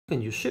You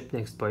can use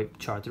SHIPNEXT by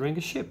chartering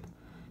a ship.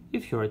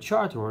 If you're a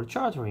charter or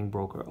chartering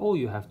broker, all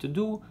you have to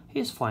do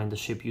is find the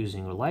ship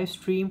using a live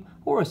stream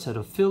or a set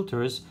of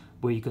filters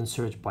where you can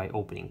search by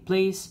opening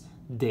place,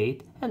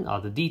 date, and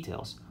other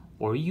details,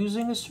 or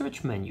using a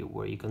search menu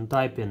where you can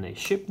type in a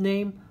ship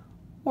name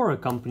or a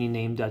company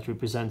name that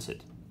represents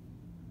it.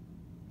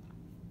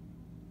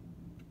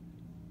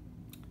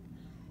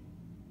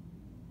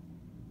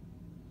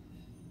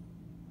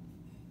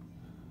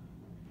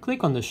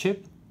 Click on the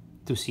ship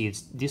to see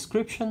its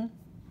description,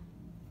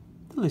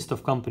 the list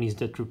of companies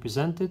that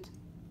represent it,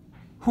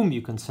 whom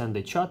you can send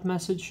a chat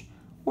message,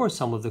 or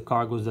some of the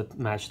cargoes that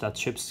match that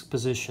ship's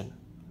position.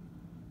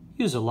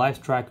 Use a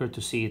live tracker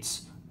to see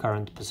its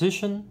current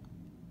position,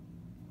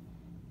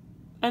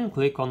 and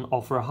click on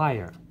Offer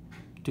Hire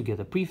to get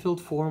a pre-filled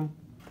form,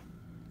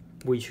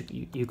 which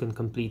you can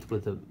complete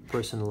with a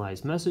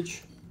personalized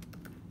message.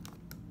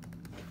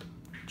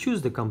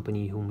 Choose the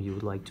company whom you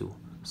would like to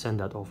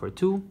send that offer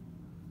to,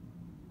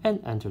 and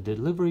enter the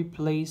delivery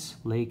place,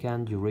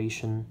 laycan,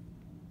 duration,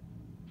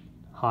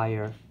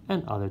 hire,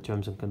 and other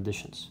terms and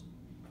conditions,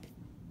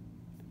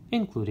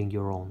 including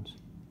your own.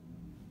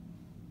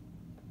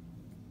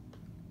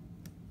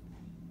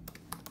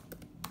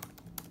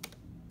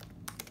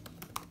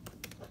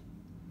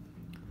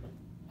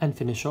 And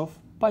finish off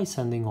by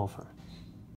sending offer.